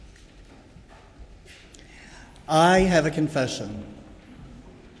I have a confession.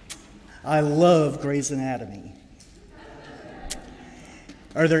 I love Grey's Anatomy.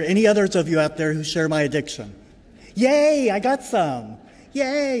 Are there any others of you out there who share my addiction? Yay, I got some.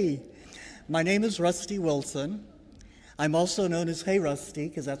 Yay. My name is Rusty Wilson. I'm also known as Hey Rusty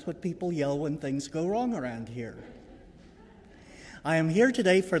because that's what people yell when things go wrong around here. I am here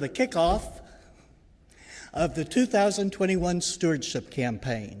today for the kickoff of the 2021 Stewardship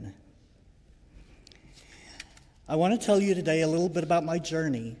Campaign. I want to tell you today a little bit about my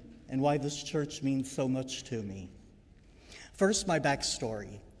journey and why this church means so much to me. First, my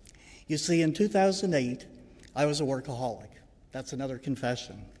backstory. You see, in 2008, I was a workaholic. That's another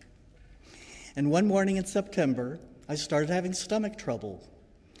confession. And one morning in September, I started having stomach trouble.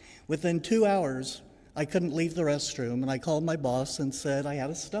 Within 2 hours, I couldn't leave the restroom, and I called my boss and said I had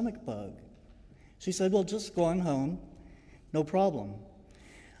a stomach bug. She said, well, just go on home, no problem.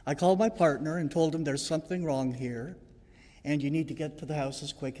 I called my partner and told him there's something wrong here, and you need to get to the house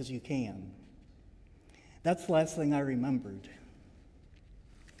as quick as you can. That's the last thing I remembered.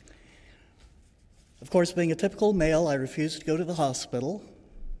 Of course, being a typical male, I refused to go to the hospital,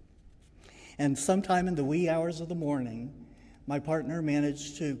 and sometime in the wee hours of the morning, my partner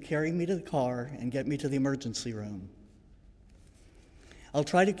managed to carry me to the car and get me to the emergency room. I'll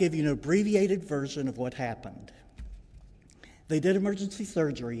try to give you an abbreviated version of what happened. They did emergency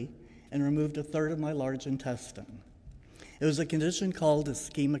surgery and removed a third of my large intestine. It was a condition called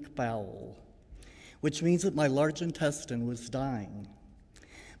ischemic bowel, which means that my large intestine was dying.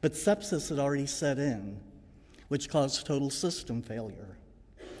 But sepsis had already set in, which caused total system failure.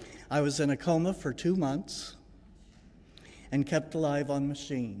 I was in a coma for 2 months and kept alive on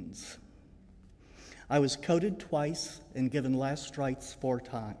machines. I was coded twice and given last rites 4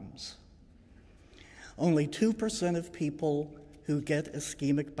 times. Only 2% of people who get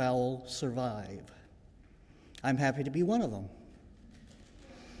ischemic bowel survive. I'm happy to be one of them.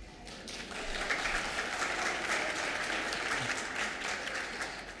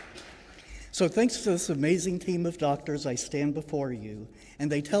 So thanks to this amazing team of doctors, I stand before you,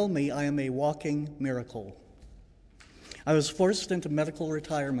 and they tell me I am a walking miracle. I was forced into medical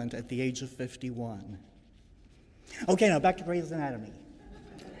retirement at the age of 51. Okay, now back to Grey's Anatomy.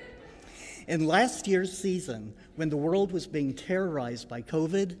 In last year's season, when the world was being terrorized by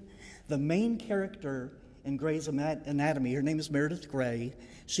COVID, the main character in Grey's Anatomy, her name is Meredith Grey,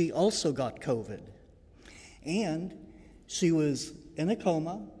 she also got COVID. And she was in a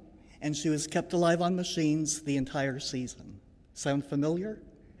coma, and she was kept alive on machines the entire season. Sound familiar?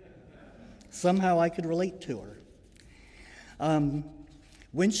 Somehow I could relate to her.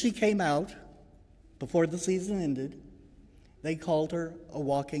 When she came out, before the season ended, they called her a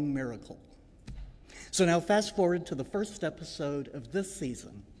walking miracle. So now fast forward to the first episode of this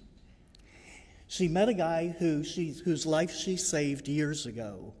season. She met a guy whose life she saved years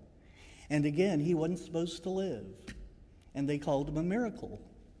ago. And again, he wasn't supposed to live. And they called him a miracle.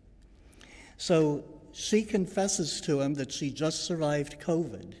 So she confesses to him that she just survived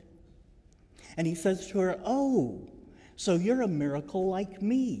COVID. And he says to her, oh, so you're a miracle like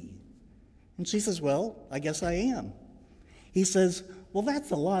me. And she says, well, I guess I am. He says, well,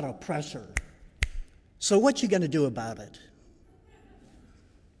 that's a lot of pressure. So what you going to do about it?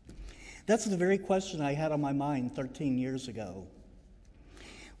 That's the very question I had on my mind 13 years ago.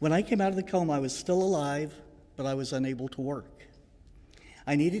 When I came out of the coma, I was still alive, but I was unable to work.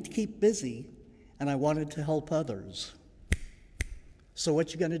 I needed to keep busy, and I wanted to help others. So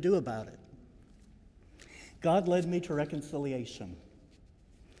what you going to do about it? God led me to reconciliation,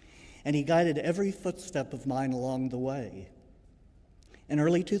 and he guided every footstep of mine along the way. In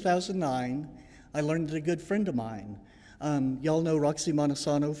early 2009, I learned that a good friend of mine, y'all know Roxy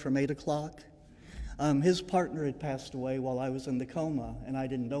Montesano from 8 O'Clock? His partner had passed away while I was in the coma, and I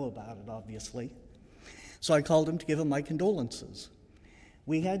didn't know about it, obviously. So I called him to give him my condolences.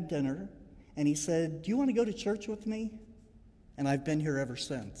 We had dinner, and he said, do you want to go to church with me? And I've been here ever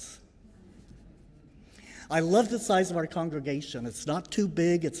since. I love the size of our congregation. It's not too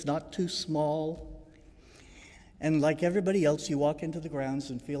big, it's not too small. And like everybody else, you walk into the grounds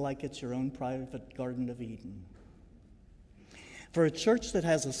and feel like it's your own private Garden of Eden. For a church that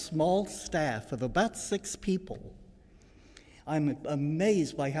has a small staff of about 6 people, I'm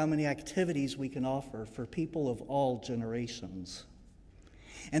amazed by how many activities we can offer for people of all generations.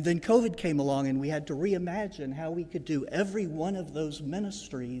 And then COVID came along and we had to reimagine how we could do every one of those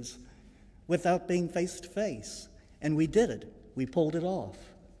ministries without being face-to-face. And we did it. We pulled it off.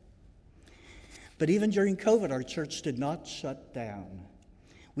 But even during COVID, our church did not shut down.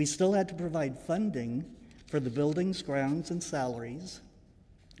 We still had to provide funding for the buildings, grounds, and salaries.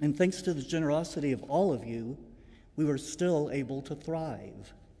 And thanks to the generosity of all of you, we were still able to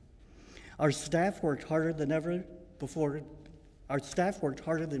thrive. Our staff worked harder than ever before. Our staff worked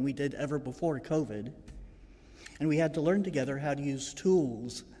harder than we did ever before COVID, and we had to learn together how to use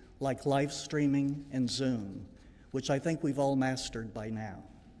tools like live streaming and Zoom, which I think we've all mastered by now.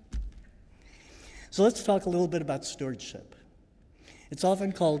 So let's talk a little bit about stewardship. It's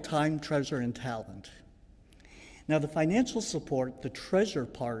often called time, treasure, and talent. Now, the financial support, the treasure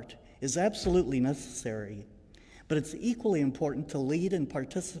part, is absolutely necessary, but it's equally important to lead and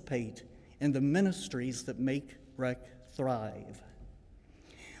participate in the ministries that make Rec thrive.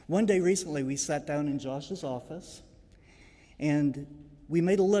 One day recently, we sat down in Josh's office, and we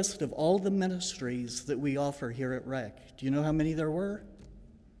made a list of all the ministries that we offer here at Rec. Do you know how many there were?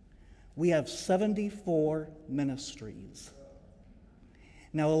 We have 74 ministries.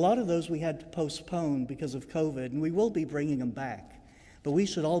 Now, a lot of those we had to postpone because of COVID, and we will be bringing them back, but we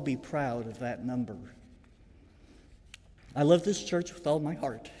should all be proud of that number. I love this church with all my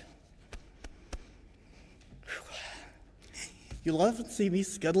heart. You'll often see me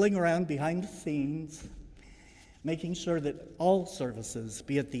scuttling around behind the scenes, making sure that all services,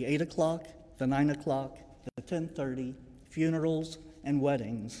 be it the 8 o'clock, the 9 o'clock, the 10:30, funerals, and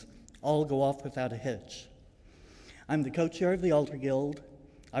weddings, all go off without a hitch. I'm the co-chair of the Altar Guild,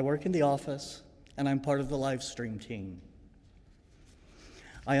 I work in the office, and I'm part of the live stream team.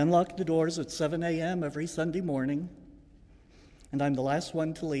 I unlock the doors at 7 a.m. every Sunday morning, and I'm the last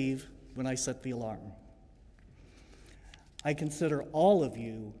one to leave when I set the alarm. I consider all of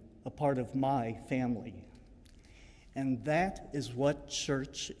you a part of my family, and that is what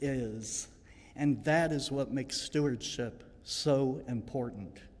church is, and that is what makes stewardship so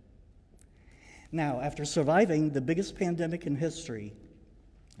important. Now, after surviving the biggest pandemic in history,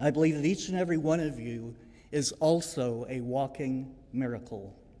 I believe that each and every one of you is also a walking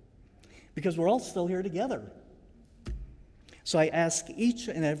miracle, because we're all still here together. So I ask each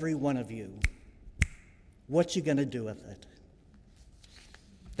and every one of you, what you gonna do with it?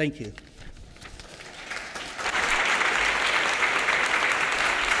 Thank you.